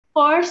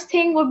first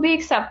thing would be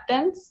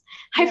acceptance.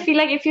 I feel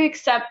like if you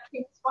accept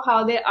things for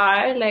how they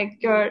are, like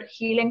your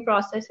healing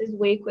process is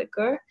way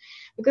quicker.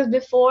 Because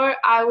before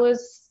I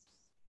was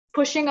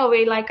pushing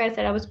away, like I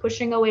said, I was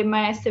pushing away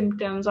my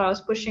symptoms, or I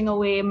was pushing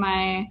away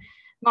my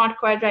not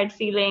quite right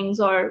feelings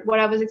or what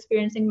I was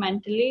experiencing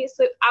mentally.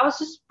 So I was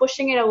just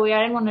pushing it away.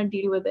 I didn't want to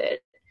deal with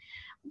it.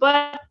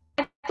 But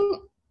I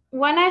think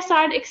when I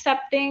started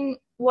accepting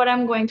what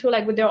I'm going through,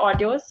 like with your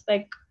audios,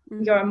 like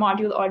your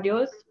module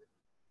audios,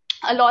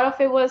 a lot of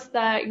it was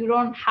that you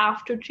don't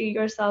have to treat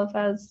yourself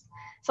as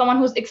someone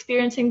who's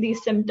experiencing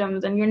these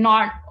symptoms, and you're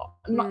not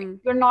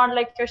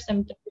like your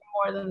symptoms,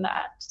 you're more than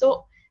that.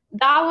 So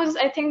that was,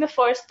 I think, the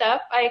first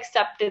step. I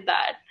accepted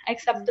that. I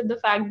accepted the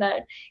fact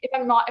that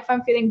if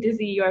I'm feeling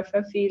dizzy or if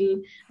I feel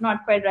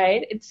not quite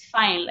right, it's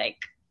fine. Like,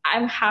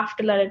 I have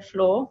to let it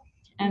flow,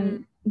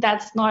 and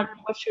that's not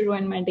what should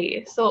ruin my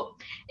day. So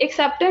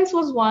acceptance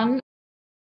was one.